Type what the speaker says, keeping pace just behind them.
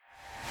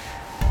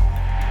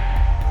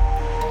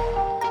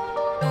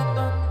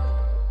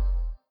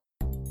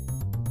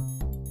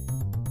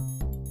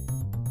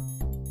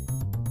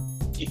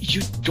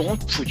you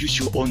don't produce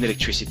your own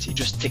electricity,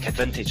 just take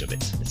advantage of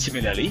it.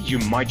 Similarly, you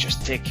might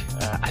just take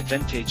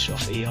advantage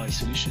of AI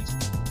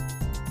solutions.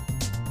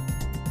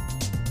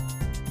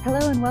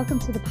 Hello and welcome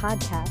to the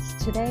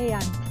podcast. Today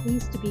I'm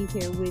pleased to be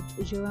here with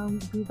Jérôme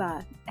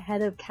Bouba,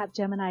 head of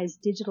Capgemini's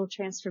Digital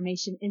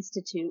Transformation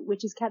Institute,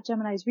 which is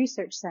Capgemini's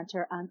research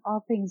center on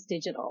all things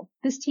digital.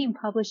 This team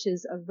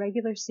publishes a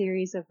regular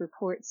series of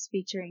reports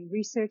featuring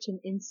research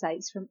and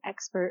insights from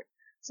experts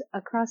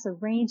across a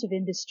range of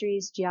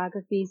industries,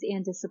 geographies,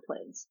 and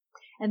disciplines.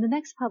 And the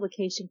next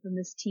publication from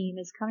this team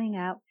is coming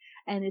out,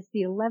 and it's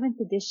the 11th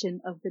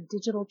edition of the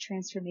Digital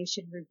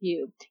Transformation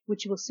Review,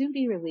 which will soon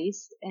be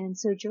released. And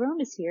so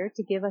Jérôme is here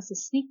to give us a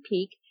sneak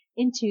peek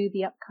into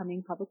the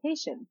upcoming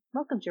publication.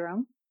 Welcome,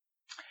 Jérôme.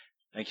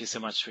 Thank you so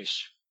much,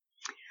 Trish.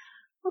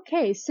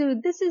 Okay, so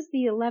this is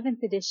the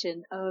 11th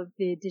edition of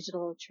the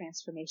Digital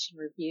Transformation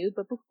Review,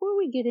 but before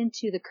we get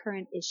into the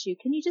current issue,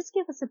 can you just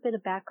give us a bit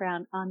of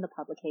background on the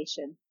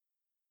publication?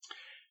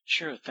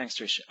 Sure, thanks,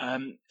 Trish.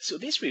 So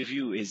this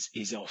review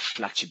is our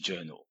flagship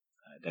journal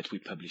that we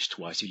publish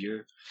twice a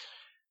year.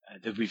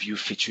 The review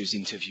features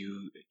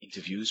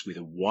interviews with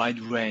a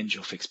wide range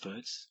of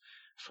experts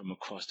from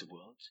across the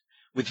world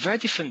with very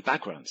different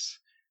backgrounds.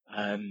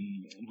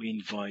 We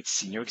invite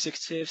senior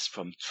executives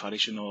from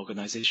traditional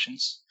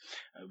organizations.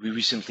 We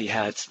recently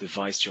had the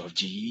vice chair of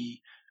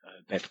GE,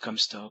 Beth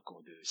Comstock,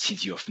 or the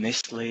CDO of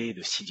Nestlé,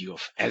 the CDO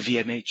of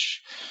LVMH.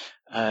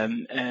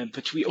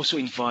 But we also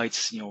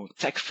invite,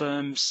 tech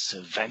firms,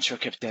 venture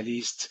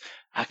capitalists,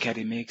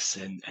 academics,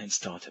 and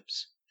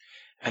startups.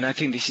 And I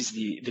think this is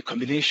the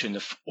combination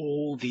of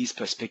all these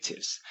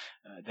perspectives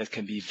that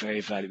can be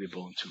very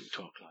valuable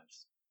to our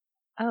clients.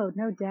 Oh,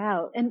 no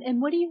doubt.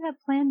 And what do you have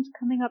planned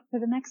coming up for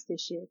the next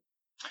issue?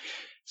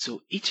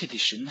 So each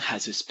edition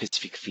has a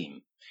specific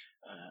theme.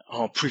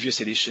 Our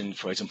previous edition,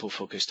 for example,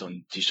 focused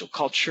on digital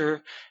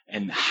culture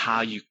and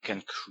how you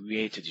can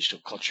create a digital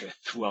culture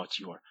throughout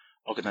your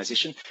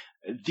organization.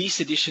 This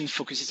edition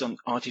focuses on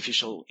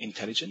artificial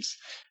intelligence,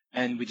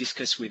 and we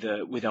discuss with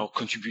our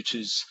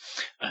contributors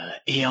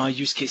AI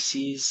use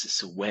cases,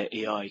 so where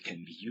AI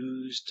can be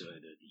used,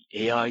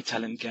 the AI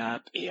talent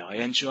gap, AI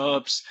and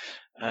jobs,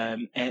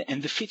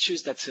 and the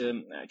features that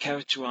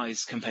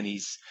characterize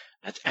companies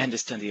that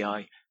understand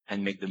AI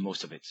and make the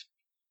most of it.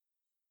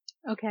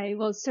 Okay,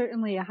 well,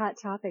 certainly a hot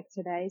topic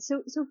today.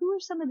 So who are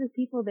some of the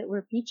people that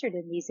were featured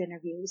in these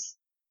interviews?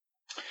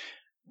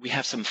 We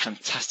have some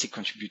fantastic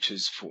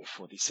contributors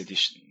for this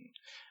edition.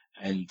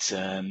 And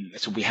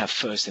so we have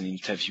first an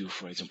interview,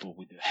 for example,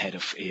 with the head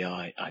of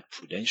AI at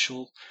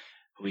Prudential,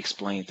 who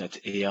explained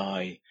that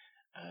AI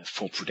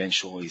for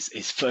Prudential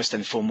is first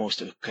and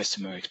foremost a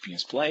customer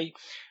experience play.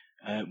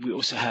 We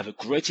also have a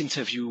great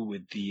interview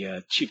with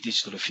the chief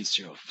digital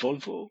officer of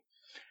Volvo.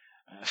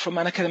 From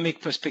an academic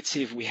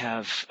perspective, we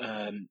have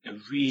a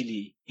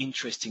really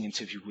interesting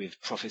interview with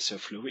Professor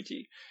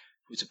Floridi,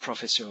 who's a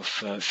professor of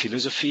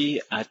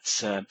philosophy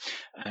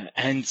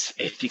and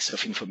ethics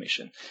of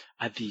information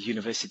at the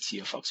University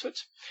of Oxford.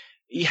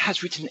 He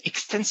has written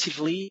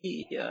extensively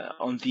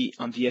on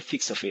the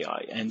ethics of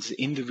AI, and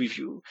in the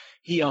review,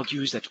 he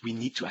argues that we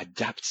need to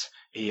adapt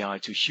AI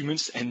to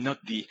humans and not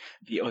the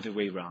other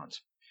way around.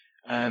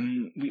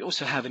 We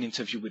also have an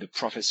interview with a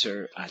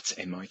professor at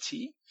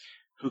MIT,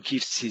 who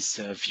gives his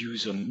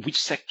views on which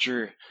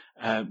sector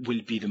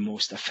will be the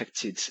most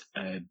affected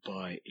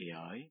by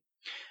AI.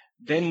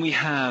 Then we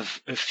have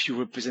a few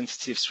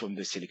representatives from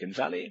the Silicon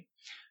Valley.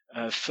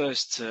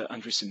 First,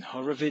 Andreessen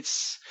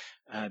Horowitz,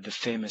 the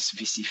famous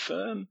VC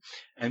firm,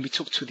 and we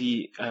talked to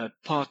the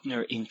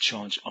partner in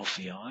charge of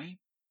AI.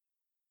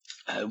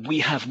 We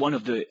have one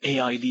of the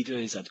AI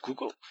leaders at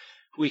Google,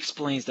 who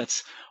explains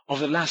that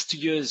over the last 2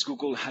 years,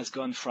 Google has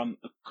gone from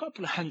a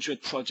couple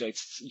hundred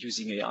projects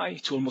using AI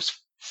to almost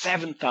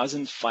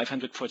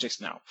 7,500 projects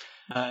now.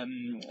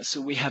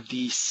 So we have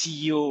the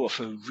CEO of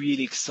a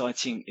really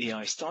exciting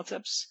AI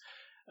startups,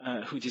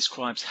 who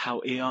describes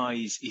how AI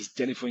is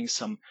delivering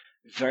some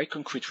very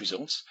concrete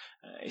results,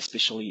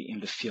 especially in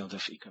the field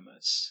of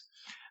e-commerce.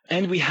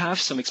 And we have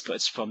some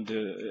experts from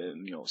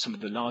some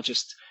of the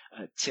largest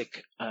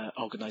tech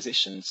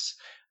organizations.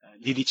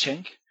 Lily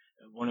Cheng,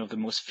 one of the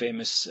most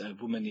famous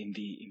women in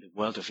the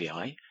world of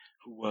AI,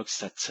 who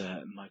works at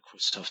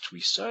Microsoft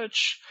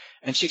Research,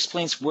 and she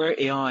explains where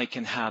AI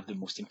can have the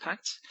most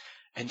impact.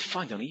 And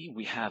finally,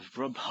 we have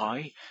Rob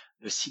High,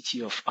 the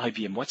CTO of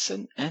IBM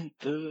Watson and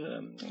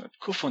the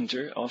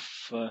co-founder of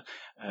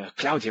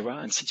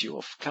Cloudera and CTO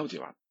of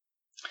Cloudera.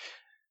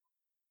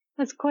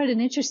 That's quite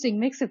an interesting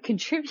mix of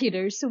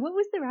contributors. So what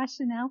was the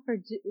rationale for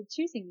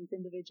choosing these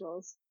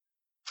individuals?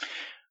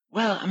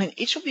 Well, I mean,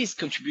 each of these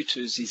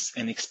contributors is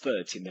an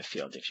expert in their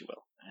field, if you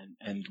will.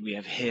 And we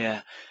have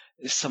here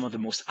some of the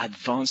most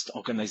advanced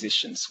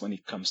organizations when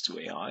it comes to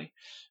AI,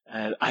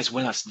 as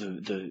well as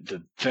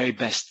the very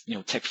best,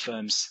 tech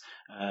firms,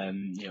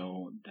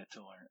 that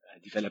are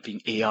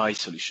developing AI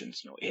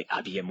solutions,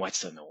 IBM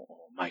Watson or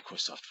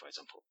Microsoft, for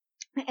example.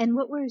 And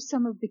what were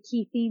some of the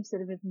key themes that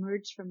have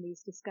emerged from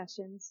these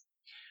discussions?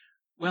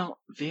 Well,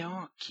 there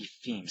are key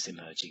themes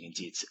emerging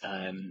indeed.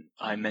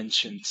 I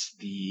mentioned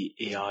the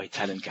AI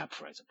talent gap,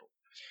 for example.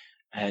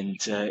 And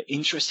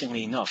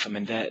interestingly enough, I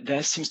mean,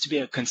 there seems to be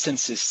a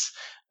consensus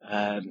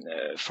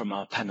from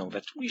our panel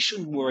that we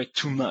shouldn't worry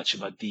too much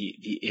about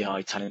the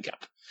AI talent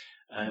gap.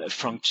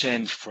 Frank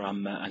Chen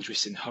from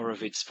Andreessen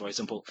Horowitz, for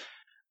example,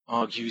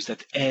 argues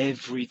that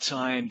every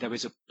time there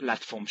is a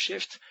platform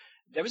shift,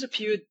 there is a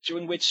period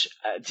during which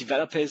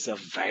developers are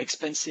very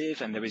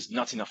expensive and there is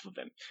not enough of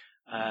them.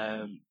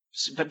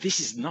 But this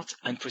is not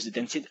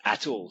unprecedented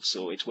at all.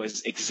 So it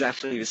was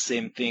exactly the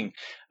same thing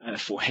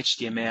for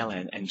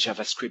HTML and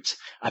JavaScript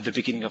at the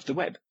beginning of the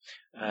web.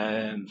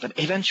 But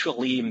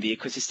eventually the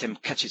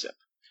ecosystem catches up.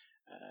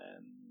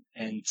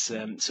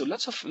 So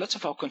lots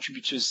of our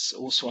contributors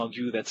also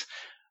argue that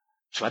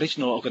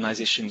traditional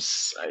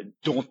organizations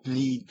don't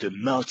need the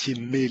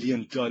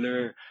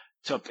multi-million-dollar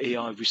top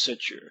AI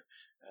researcher.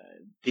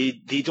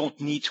 They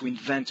don't need to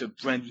invent a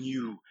brand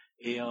new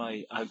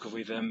AI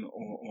algorithm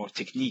or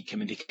technique. I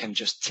mean, they can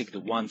just take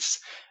the ones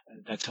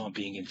that are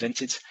being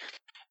invented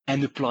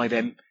and apply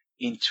them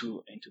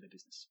into the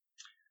business.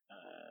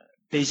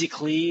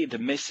 Basically, the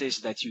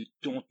message that you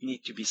don't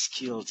need to be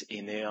skilled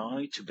in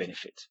AI to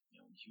benefit.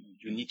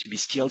 You need to be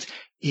skilled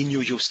in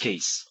your use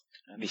case.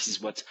 And this is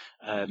what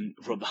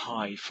Rob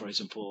Hai, for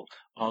example,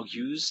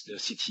 argues, the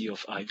CTO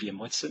of IBM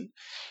Watson.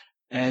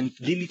 And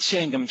Lily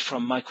Cheng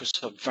from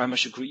Microsoft very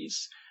much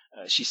agrees.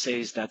 She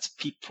says that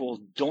people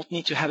don't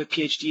need to have a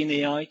PhD in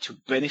AI to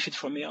benefit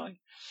from AI.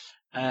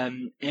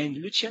 And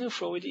Luciano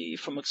Floridi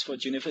from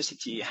Oxford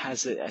University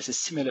has a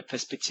similar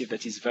perspective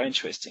that is very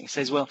interesting. He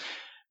says, well,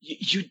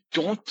 you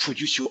don't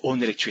produce your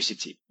own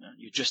electricity.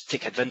 You just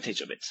take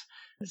advantage of it.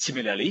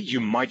 Similarly,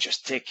 you might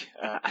just take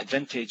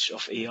advantage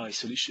of AI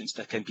solutions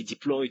that can be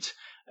deployed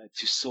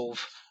to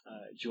solve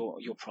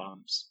your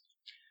problems.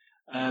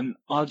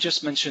 I'll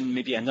just mention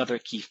maybe another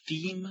key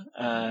theme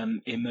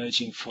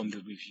emerging from the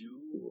review,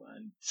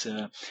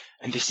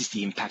 and this is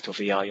the impact of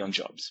AI on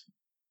jobs.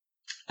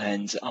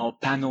 And our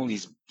panel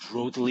is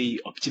broadly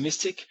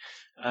optimistic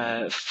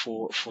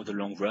for the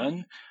long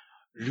run.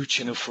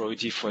 Luciano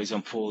Floridi, for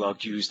example,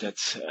 argues that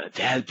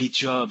there'll be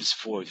jobs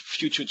for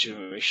future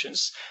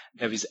generations.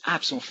 There is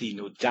absolutely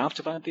no doubt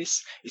about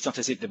this. It's not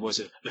as if there was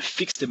a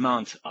fixed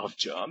amount of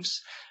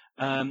jobs.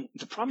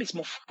 The problem is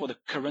more for the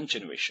current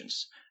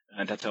generations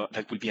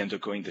that will be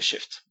undergoing the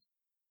shift.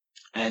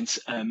 And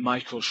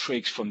Michael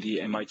Schrage from the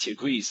MIT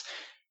agrees.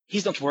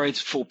 He's not worried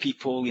for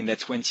people in their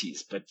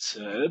 20s, but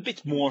a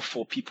bit more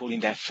for people in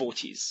their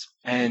 40s.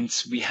 And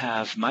we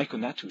have Michael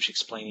Natusch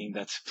explaining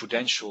that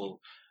Prudential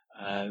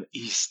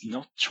is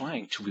not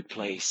trying to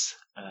replace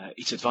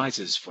its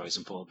advisors, for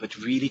example, but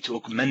really to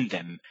augment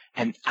them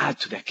and add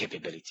to their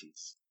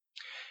capabilities.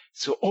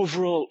 So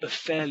overall, a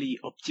fairly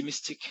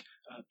optimistic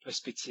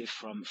perspective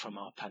from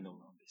our panel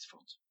on this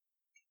front.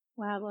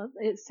 Wow, well,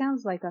 it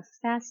sounds like a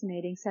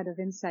fascinating set of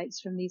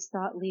insights from these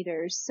thought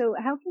leaders. So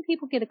how can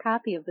people get a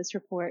copy of this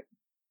report?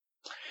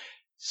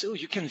 So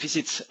you can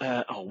visit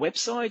our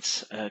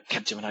website,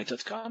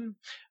 capgemini.com,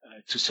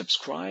 to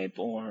subscribe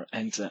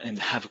and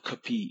have a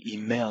copy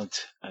emailed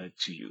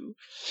to you,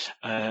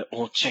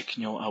 or check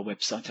our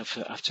website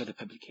after the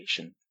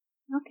publication.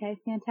 Okay,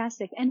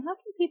 fantastic. And how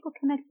can people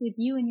connect with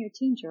you and your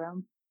team,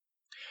 Jerome?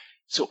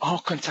 So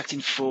our contact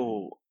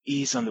info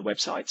is on the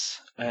website,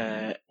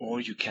 or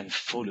you can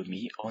follow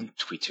me on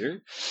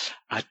Twitter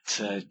at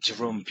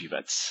Jerome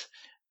Buvat,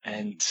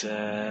 and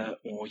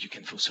or you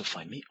can also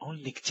find me on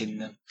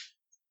LinkedIn.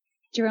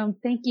 Jerome,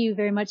 thank you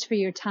very much for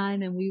your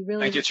time, and we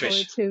really look forward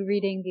Trish. to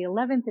reading the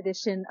 11th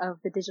edition of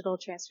the Digital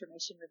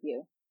Transformation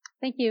Review.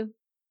 Thank you.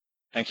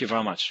 Thank you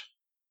very much.